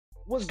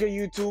What's good,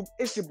 YouTube?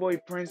 It's your boy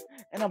Prince,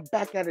 and I'm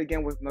back at it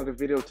again with another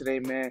video today,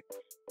 man.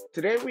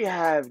 Today we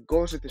have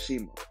Ghost of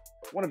Tsushima,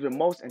 one of the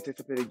most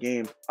anticipated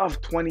games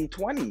of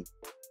 2020,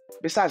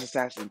 besides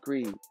Assassin's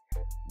Creed.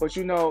 But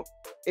you know,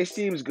 it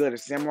seems good, a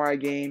samurai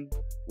game,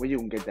 where you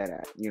can get that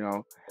at, you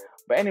know.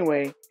 But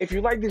anyway, if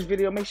you like this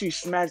video, make sure you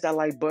smash that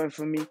like button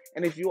for me.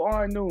 And if you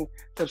are new,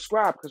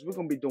 subscribe, because we're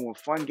going to be doing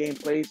fun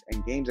gameplays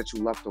and games that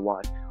you love to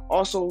watch.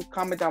 Also,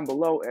 comment down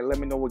below and let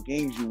me know what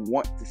games you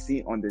want to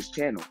see on this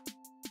channel.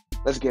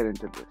 Let's get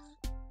into this.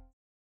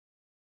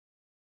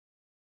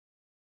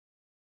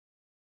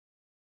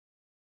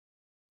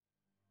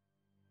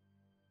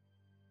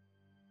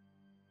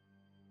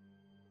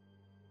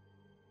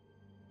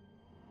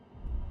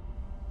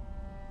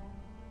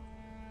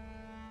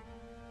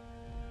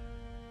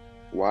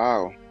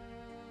 Wow.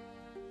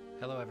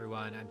 Hello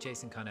everyone, I'm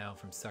Jason Connell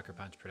from Sucker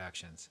Punch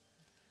Productions.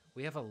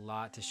 We have a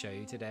lot to show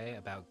you today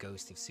about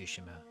Ghost of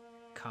Tsushima.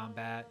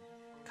 Combat,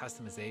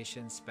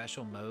 customization,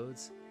 special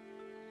modes.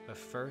 But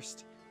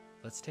first,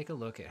 let's take a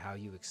look at how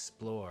you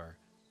explore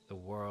the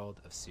world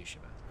of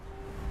Tsushima.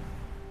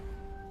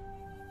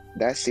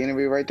 That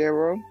scenery right there,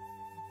 bro,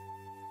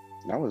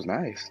 that was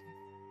nice.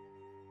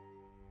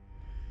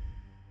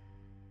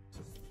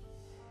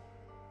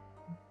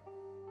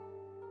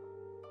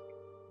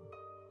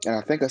 And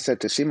I think I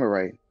said Tsushima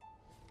right.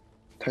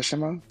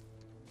 Tsushima?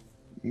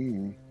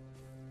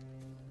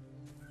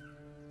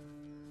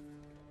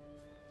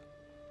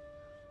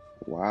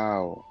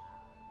 Wow.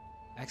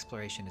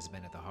 Exploration has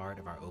been at the heart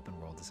of our open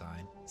world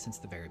design since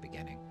the very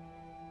beginning.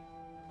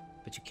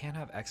 But you can't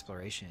have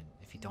exploration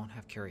if you don't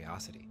have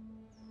curiosity.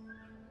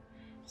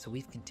 So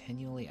we've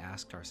continually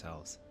asked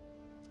ourselves,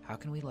 how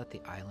can we let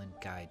the island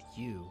guide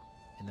you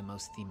in the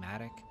most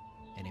thematic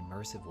and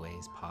immersive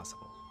ways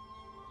possible?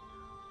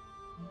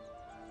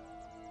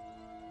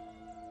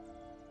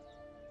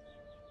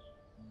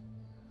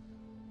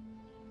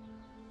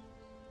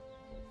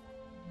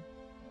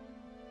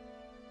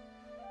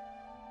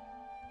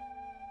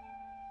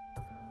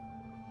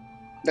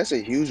 That's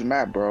a huge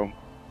map, bro.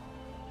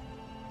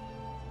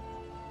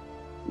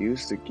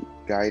 Use the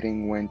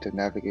guiding wind to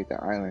navigate the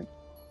island.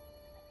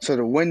 So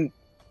the wind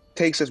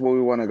takes us where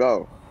we want to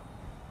go.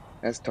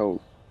 That's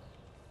dope.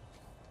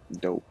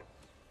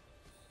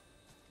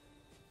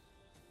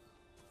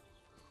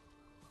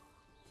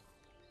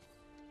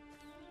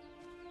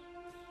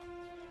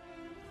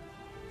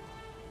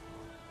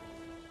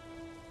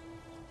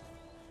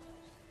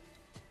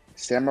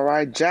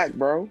 Samurai Jack,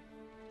 bro.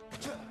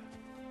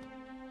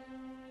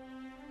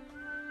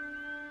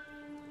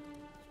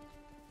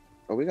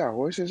 Oh, we got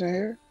horses in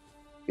here?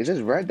 Is this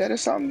Red Dead or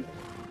something?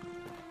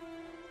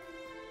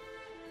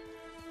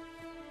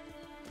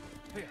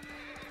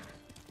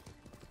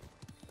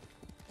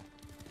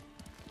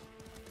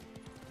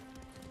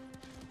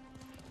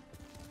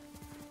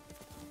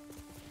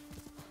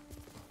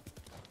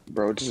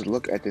 Bro, just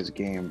look at this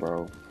game,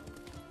 bro.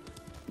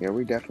 Yeah,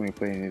 we definitely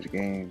playing this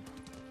game.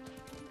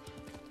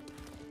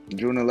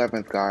 June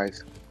 11th,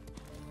 guys.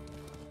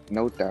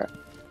 Note that.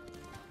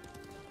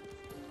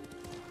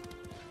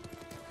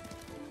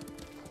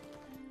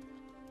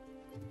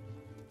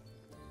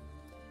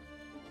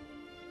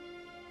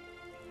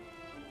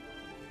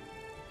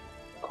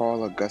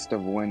 Call a gust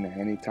of wind at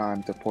any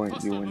time to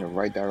point you in the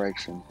right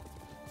direction.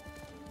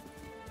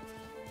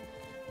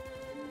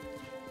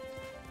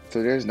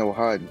 So there's no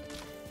HUD.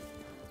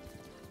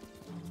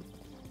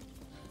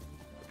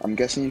 I'm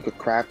guessing you could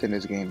craft in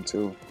this game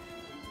too.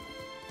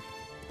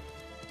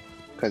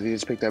 Cause you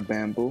just picked up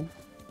bamboo.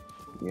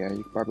 Yeah,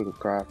 you probably could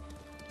craft.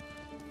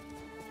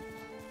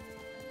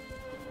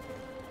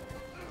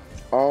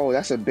 Oh,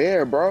 that's a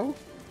bear, bro.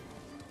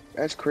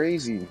 That's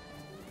crazy.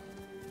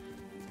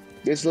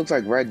 This looks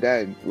like Red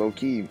Dead,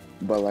 low-key,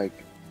 but like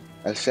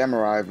a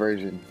samurai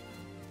version.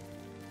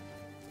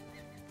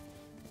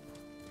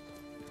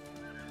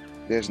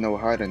 There's no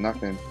HUD or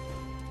nothing.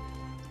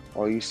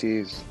 All you see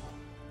is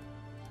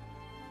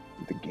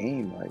the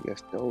game. Like,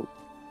 that's dope.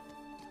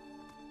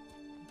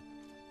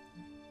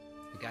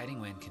 The guiding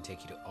wind can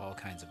take you to all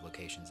kinds of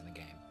locations in the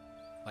game,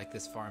 like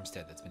this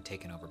farmstead that's been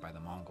taken over by the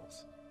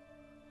Mongols.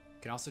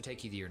 It can also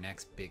take you to your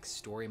next big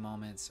story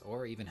moments,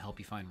 or even help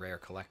you find rare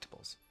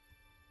collectibles.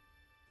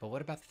 But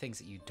what about the things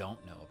that you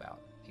don't know about,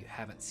 that you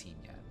haven't seen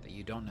yet, that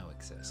you don't know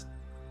exist?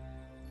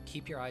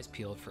 Keep your eyes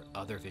peeled for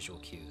other visual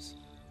cues.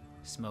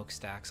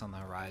 Smokestacks on the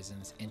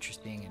horizons,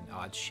 interesting and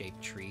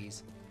odd-shaped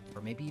trees,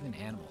 or maybe even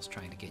animals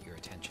trying to get your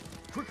attention.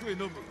 Quickly,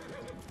 number.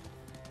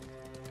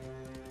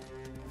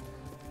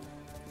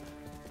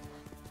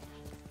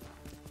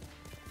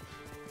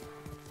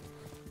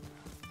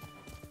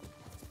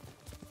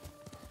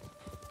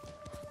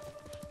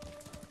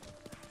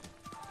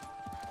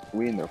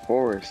 We in the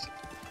forest.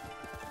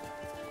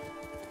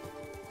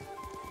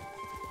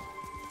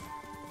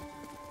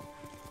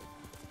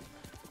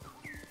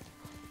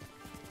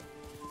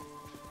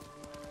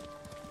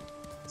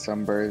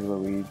 Some birds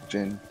will lead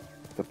Jin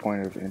the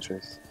point of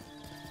interest.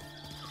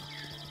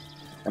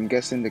 I'm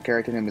guessing the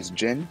character name is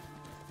Jin.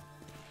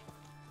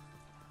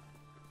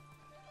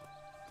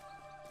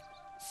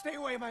 Stay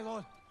away, my my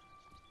lord.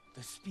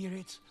 The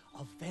spirits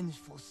of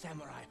vengeful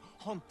samurai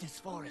haunt this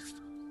forest.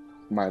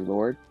 My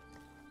lord.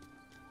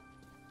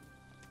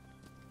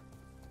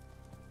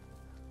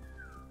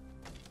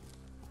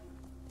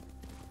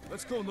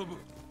 Let's go, Nobu.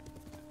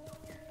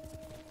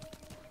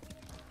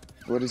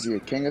 What is he, a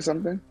king or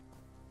something?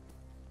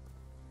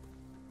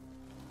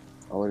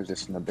 Oh, what is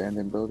this, an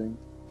abandoned building?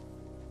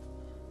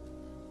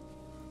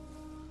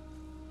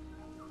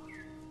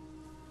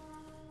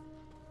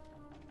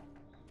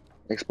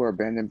 Explore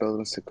abandoned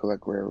buildings to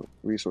collect rare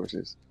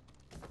resources.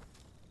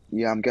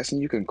 Yeah, I'm guessing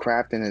you can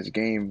craft in this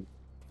game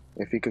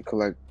if you could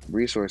collect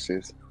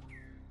resources.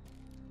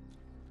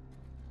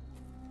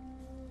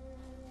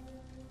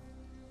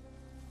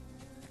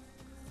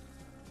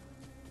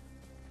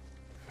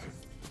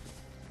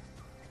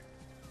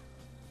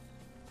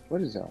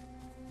 What is that?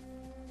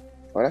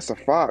 Oh, that's a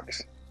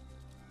fox.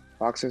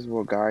 Foxes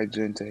will guide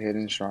you into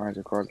hidden shrines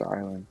across the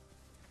island.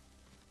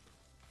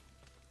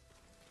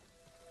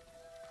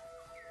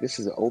 This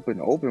is an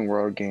open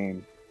world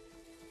game.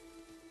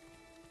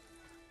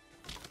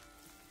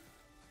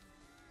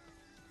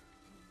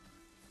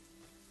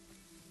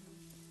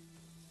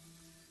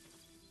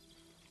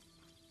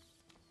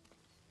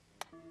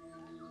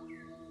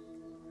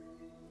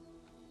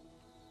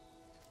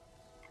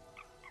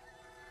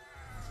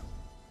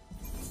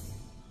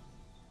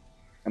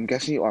 I'm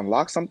guessing you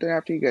unlock something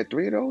after you get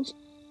 3 of those?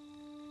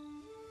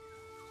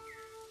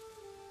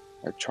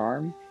 A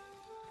charm?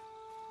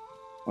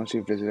 Once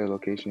you visit a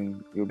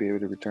location, you'll be able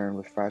to return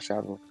with fast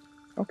travel.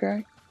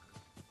 Okay.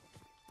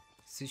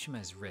 Tsushima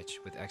is rich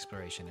with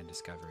exploration and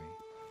discovery,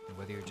 and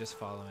whether you're just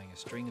following a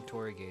string of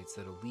torii gates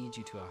that'll lead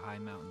you to a high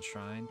mountain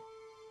shrine,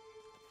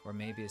 or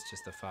maybe it's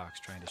just a fox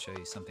trying to show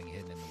you something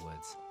hidden in the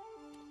woods.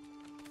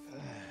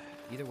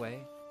 Either way,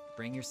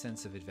 bring your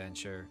sense of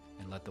adventure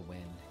and let the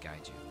wind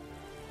guide you.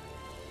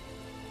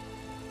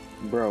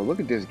 Bro,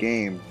 look at this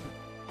game.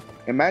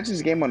 Imagine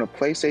this game on a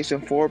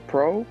PlayStation 4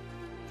 Pro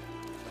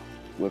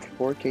with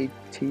 4K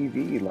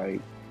TV,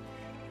 like.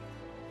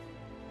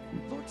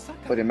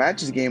 But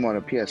imagine this game on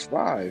a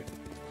PS5.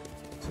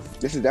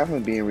 This is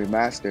definitely being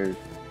remastered.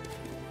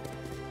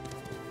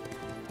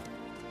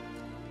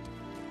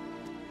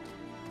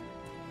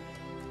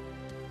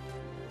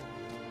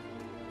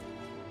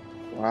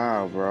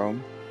 Wow, bro.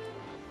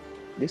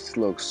 This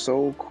looks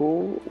so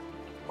cool.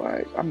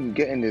 Like, I'm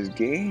getting this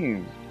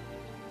game.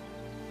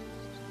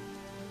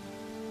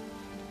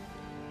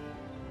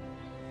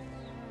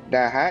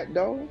 That hat,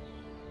 though,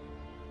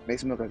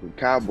 makes him look like a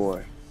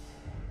cowboy.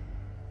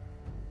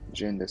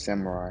 Jin the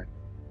samurai.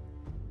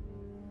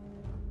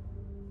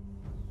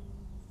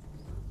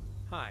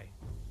 Hi,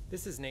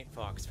 this is Nate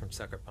Fox from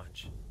Sucker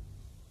Punch.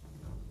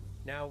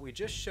 Now, we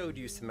just showed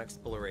you some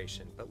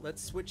exploration, but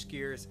let's switch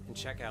gears and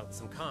check out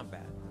some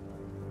combat.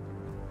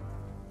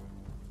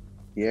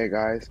 Yeah,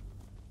 guys.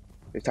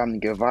 It's time to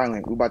get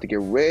violent. We're about to get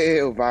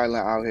real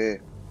violent out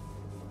here.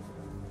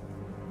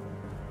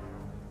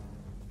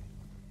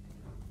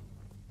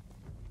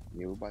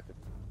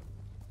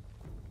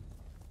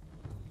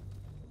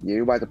 Yeah,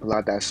 we're about to pull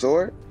out that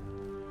sword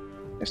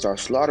and start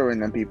slaughtering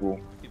them people.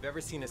 If you've ever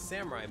seen a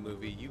samurai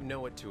movie, you know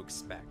what to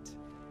expect.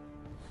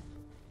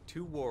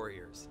 Two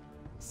warriors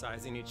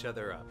sizing each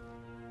other up,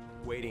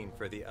 waiting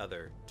for the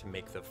other to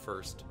make the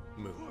first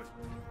move.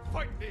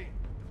 Fight me!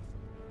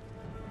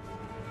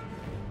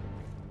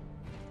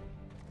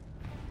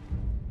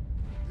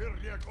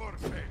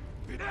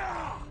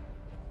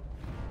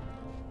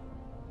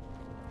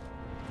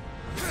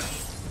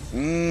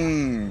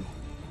 Mmm.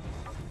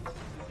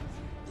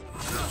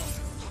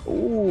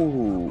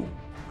 Ooh.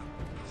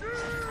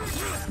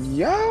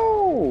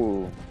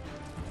 Yo.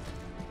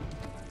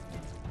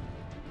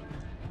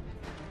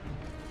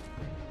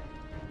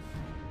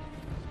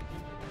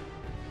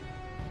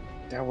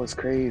 That was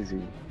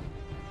crazy.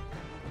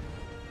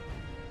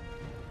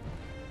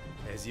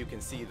 As you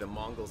can see, the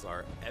Mongols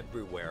are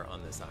everywhere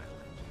on this island.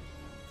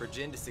 For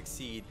Jin to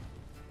succeed,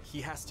 he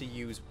has to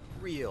use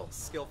real,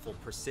 skillful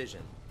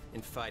precision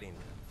in fighting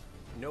them.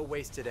 No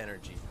wasted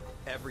energy.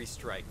 Every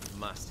strike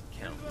must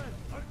count.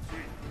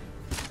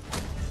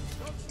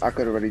 I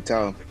could already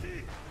tell.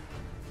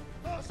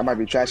 I might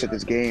be trash at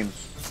this game,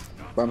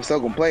 but I'm still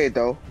gonna play it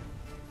though.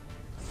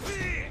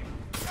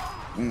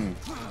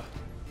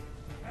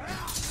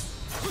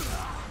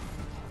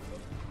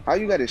 How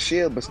you got a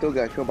shield but still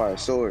got killed by a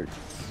sword?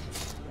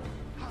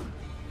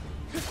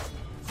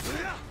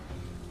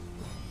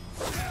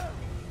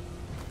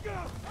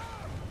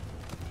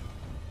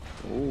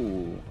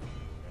 Ooh.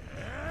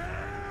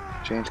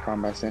 Change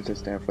combat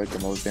senses to inflict the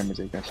most damage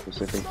against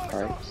specific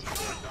types.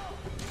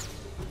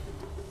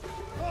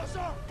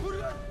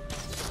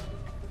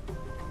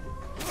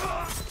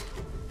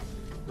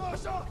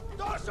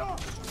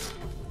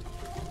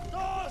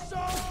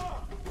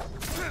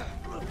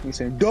 He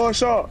said,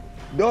 Dasha!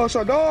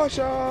 Dasha!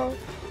 Dasha!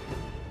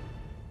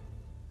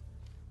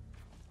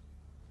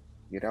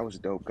 Yeah, that was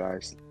dope,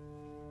 guys.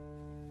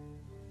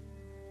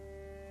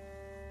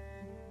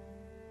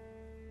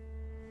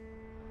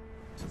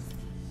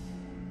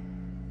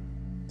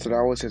 So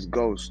that was his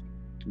ghost,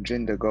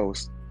 Jin the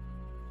Ghost.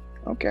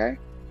 Okay.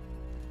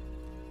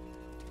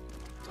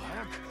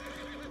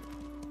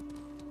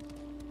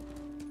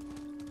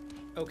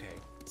 Okay,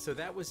 so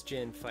that was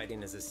Jin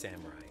fighting as a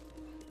samurai.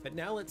 But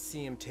now let's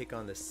see him take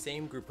on the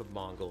same group of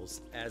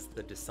Mongols as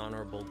the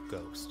dishonorable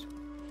Ghost.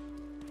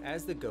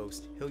 As the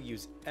Ghost, he'll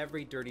use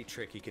every dirty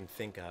trick he can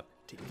think up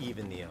to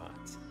even the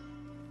odds,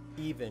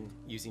 even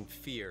using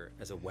fear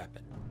as a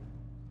weapon.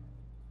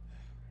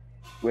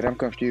 Wait, I'm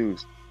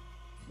confused.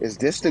 Is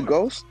this the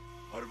ghost?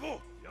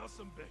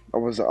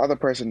 Or was the other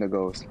person the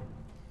ghost?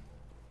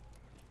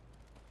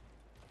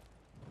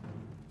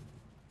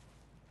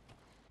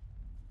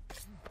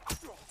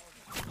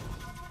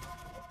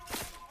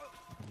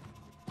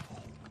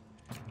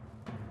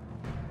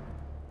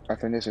 I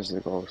think this is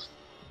the ghost.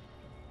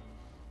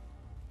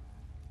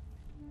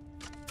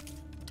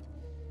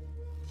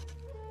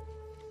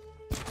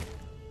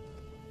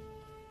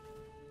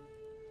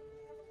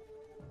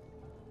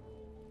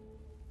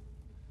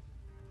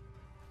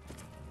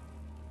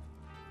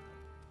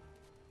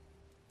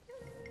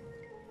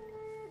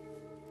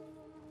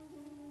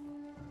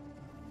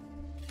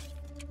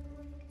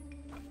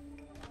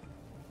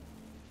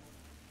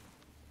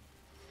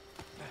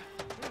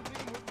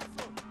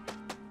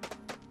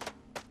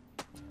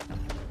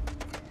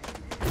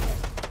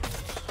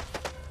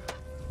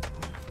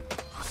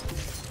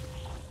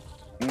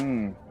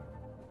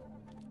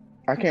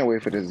 I can't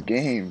wait for this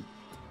game.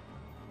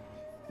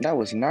 That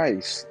was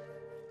nice.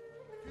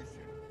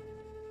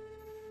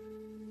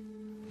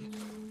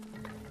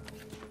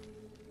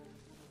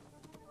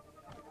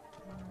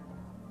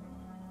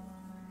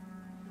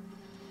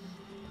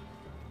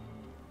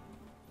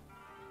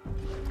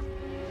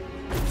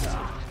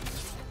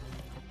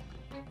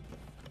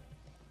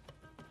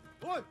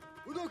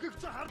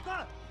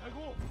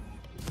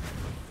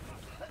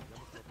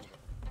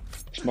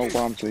 Smoke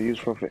bombs are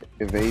used for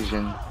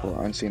evasion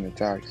for unseen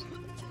attacks.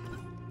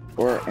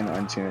 Or an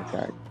unseen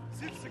attack.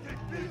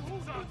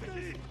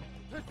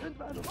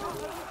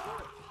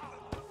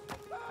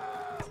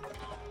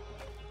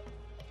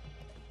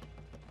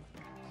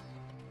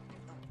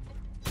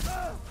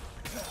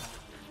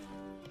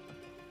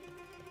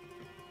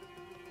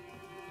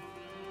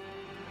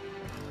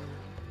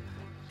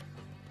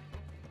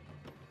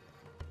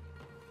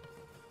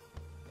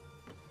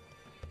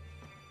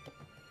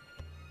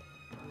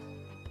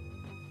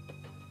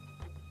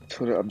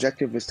 So the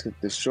objective is to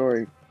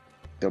destroy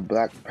the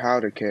black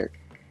powder keg.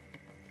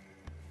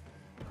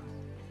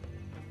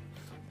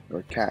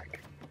 Or cack,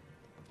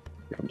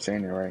 if I'm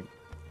saying it right.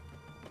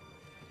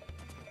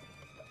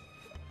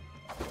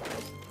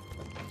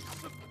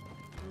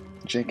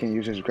 Jin can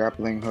use his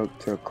grappling hook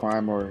to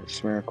climb or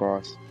swing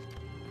across.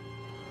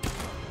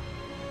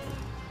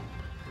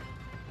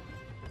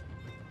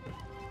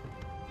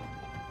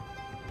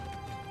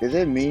 Is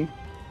it me?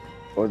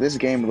 Or this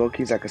game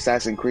low-key's like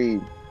Assassin's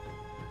Creed,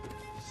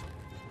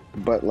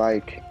 but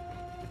like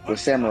with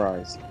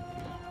samurais?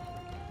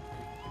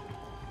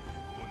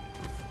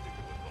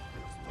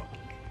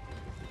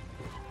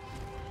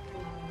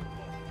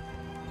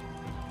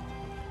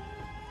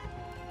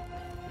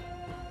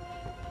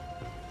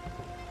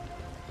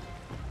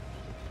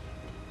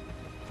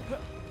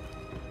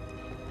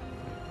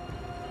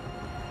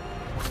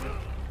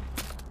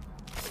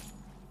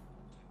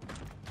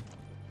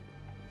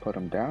 Put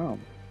him down.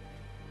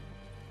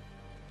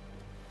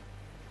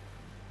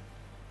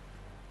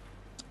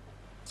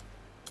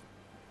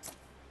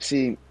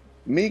 See,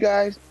 me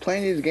guys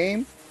playing this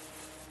game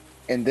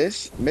in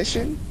this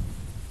mission,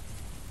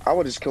 I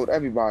would have just killed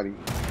everybody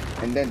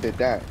and then did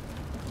that.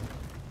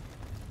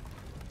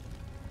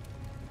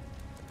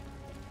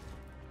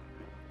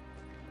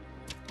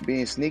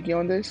 Being sneaky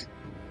on this?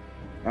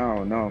 I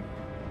don't know.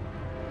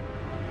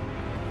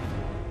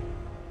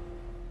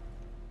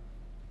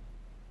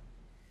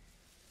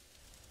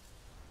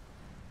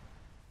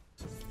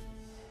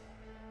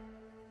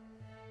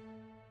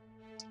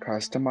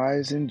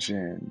 Customizing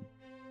Jin.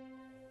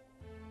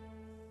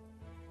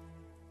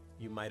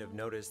 You might have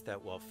noticed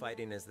that while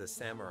fighting as the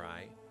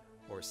samurai,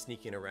 or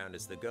sneaking around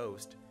as the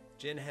Ghost,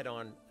 Jin had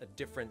on a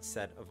different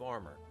set of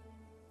armor.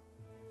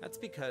 That's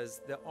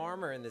because the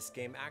armor in this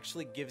game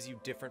actually gives you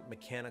different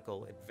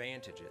mechanical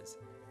advantages.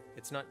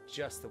 It's not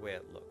just the way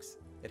it looks.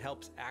 It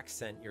helps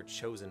accent your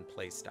chosen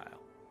playstyle.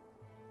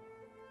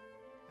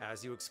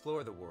 As you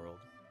explore the world,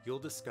 you'll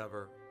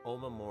discover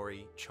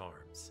Omamori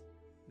charms.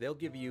 They'll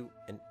give you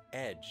an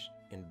edge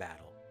in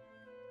battle.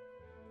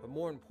 But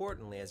more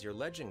importantly, as your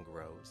legend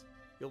grows,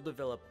 you'll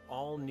develop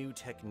all new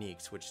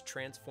techniques which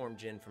transform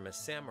Jin from a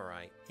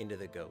samurai into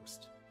the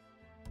Ghost.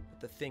 But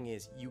the thing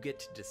is, you get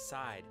to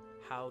decide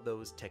how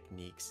those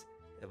techniques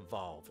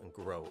evolve and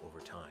grow over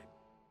time.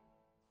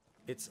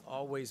 It's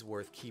always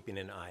worth keeping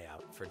an eye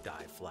out for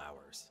dye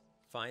flowers.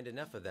 Find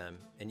enough of them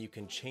and you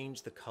can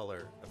change the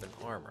color of an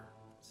armor.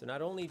 So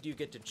not only do you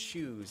get to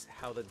choose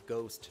how the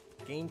Ghost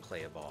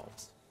gameplay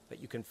evolves, but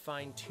you can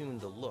fine-tune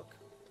the look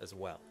as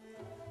well.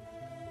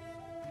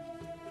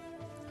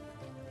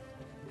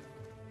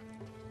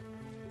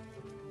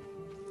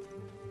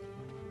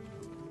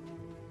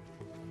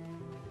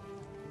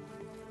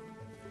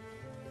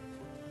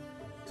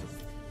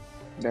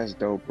 That's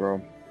dope,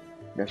 bro.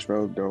 That's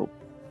real dope.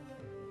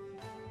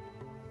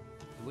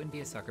 It wouldn't be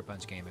a Sucker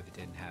Punch game if it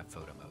didn't have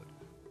photo mode.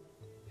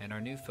 In our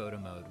new photo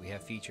mode, we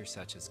have features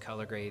such as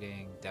color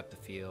grading, depth of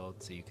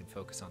field, so you can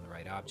focus on the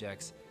right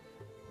objects.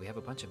 We have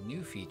a bunch of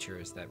new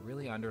features that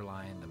really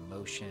underline the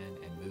motion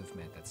and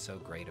movement that's so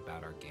great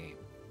about our game.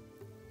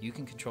 You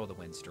can control the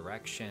wind's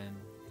direction,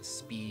 the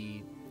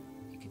speed,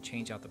 you can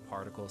change out the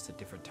particles to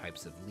different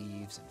types of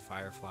leaves and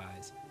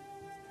fireflies.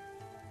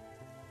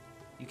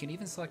 You can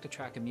even select a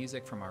track of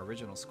music from our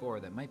original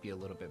score that might be a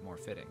little bit more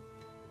fitting.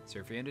 So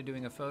if you're into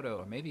doing a photo,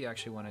 or maybe you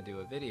actually want to do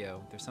a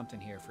video, there's something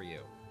here for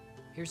you.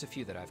 Here's a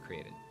few that I've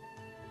created.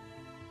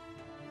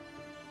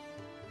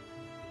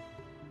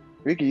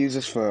 We could use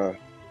this for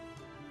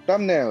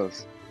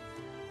thumbnails.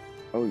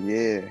 Oh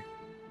yeah.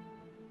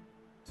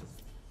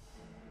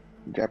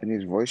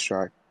 Japanese voice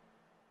track.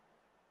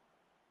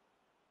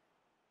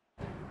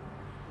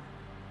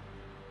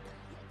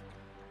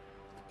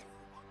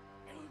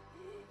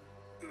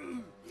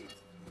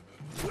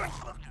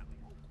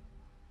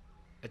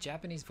 A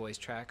Japanese voice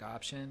track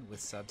option with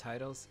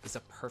subtitles is a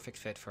perfect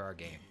fit for our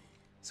game.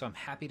 So I'm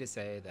happy to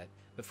say that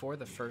before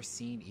the first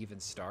scene even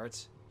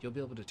starts, you'll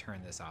be able to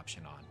turn this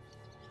option on.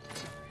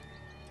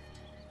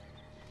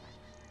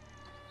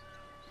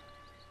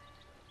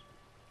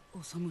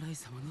 お侍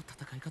様の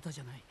戦い方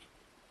じゃない。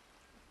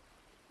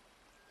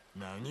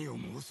何を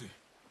申す。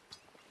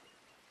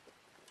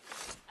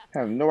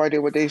 I have no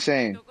idea what they're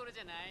saying. どころ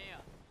じゃないよ。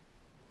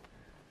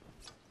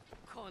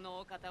この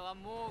お方は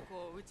猛虎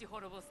を打ち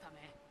滅ぼすた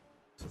め。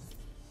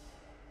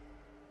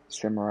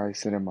 Samurai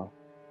cinema.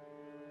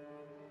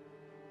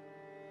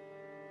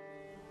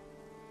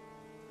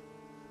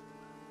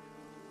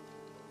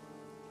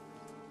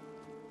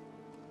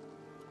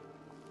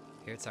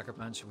 Here at Sucker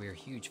Punch, we are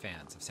huge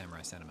fans of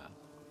samurai cinema.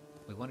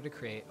 We wanted to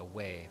create a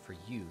way for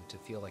you to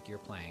feel like you're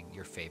playing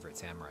your favorite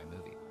samurai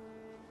movie.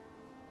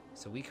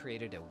 So we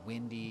created a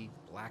windy,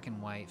 black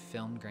and white,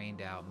 film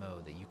grained out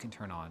mode that you can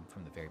turn on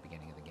from the very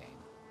beginning of the game.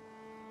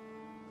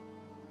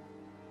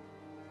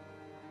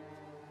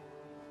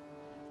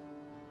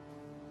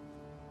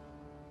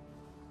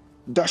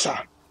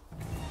 Dasha.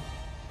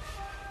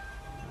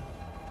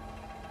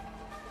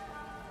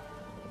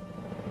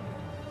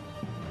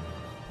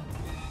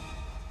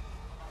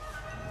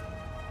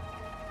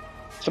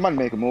 Somebody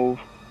make a move.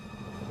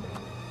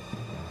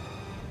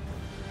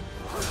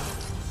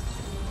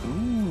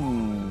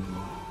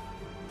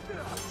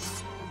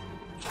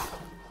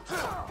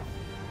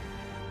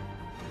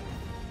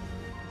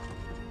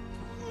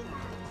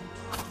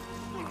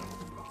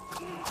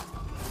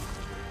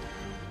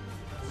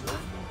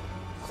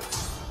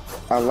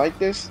 I like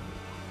this,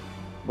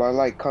 but I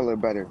like color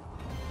better.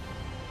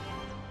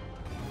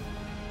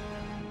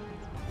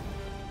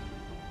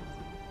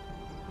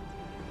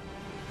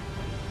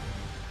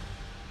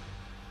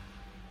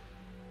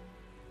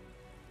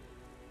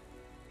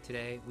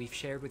 Today, we've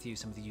shared with you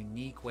some of the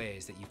unique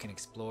ways that you can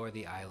explore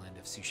the island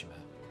of Tsushima.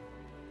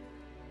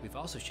 We've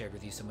also shared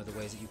with you some of the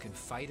ways that you can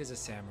fight as a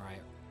samurai,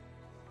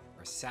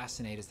 or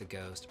assassinate as the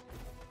ghost,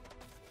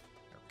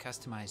 or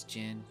customize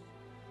Jin,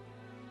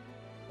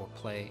 or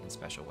play in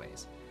special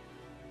ways.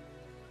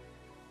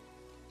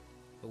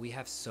 But we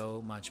have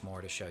so much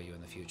more to show you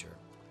in the future.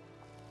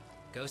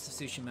 Ghost of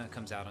Tsushima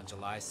comes out on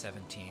July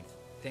 17th.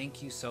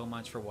 Thank you so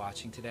much for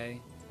watching today.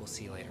 We'll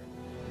see you later.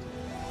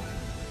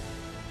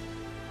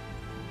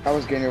 I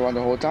was getting it wrong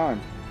the whole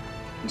time.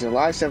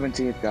 July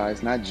 17th,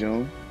 guys, not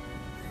June.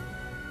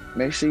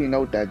 Make sure you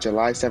note that,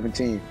 July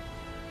 17th.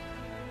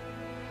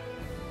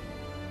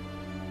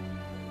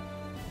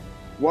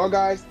 Well,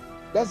 guys,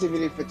 that's the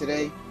video for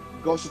today.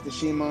 Ghost of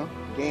Tsushima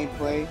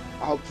gameplay.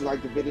 I hope you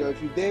liked the video.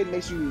 If you did,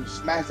 make sure you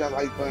smash that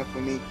like button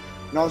for me.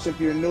 And also, if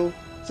you're new,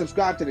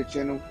 subscribe to the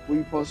channel. We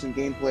be posting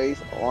gameplays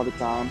all the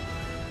time.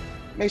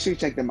 Make sure you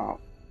check them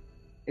out.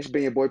 It's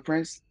been your boy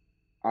Prince.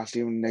 I'll see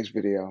you in the next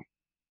video.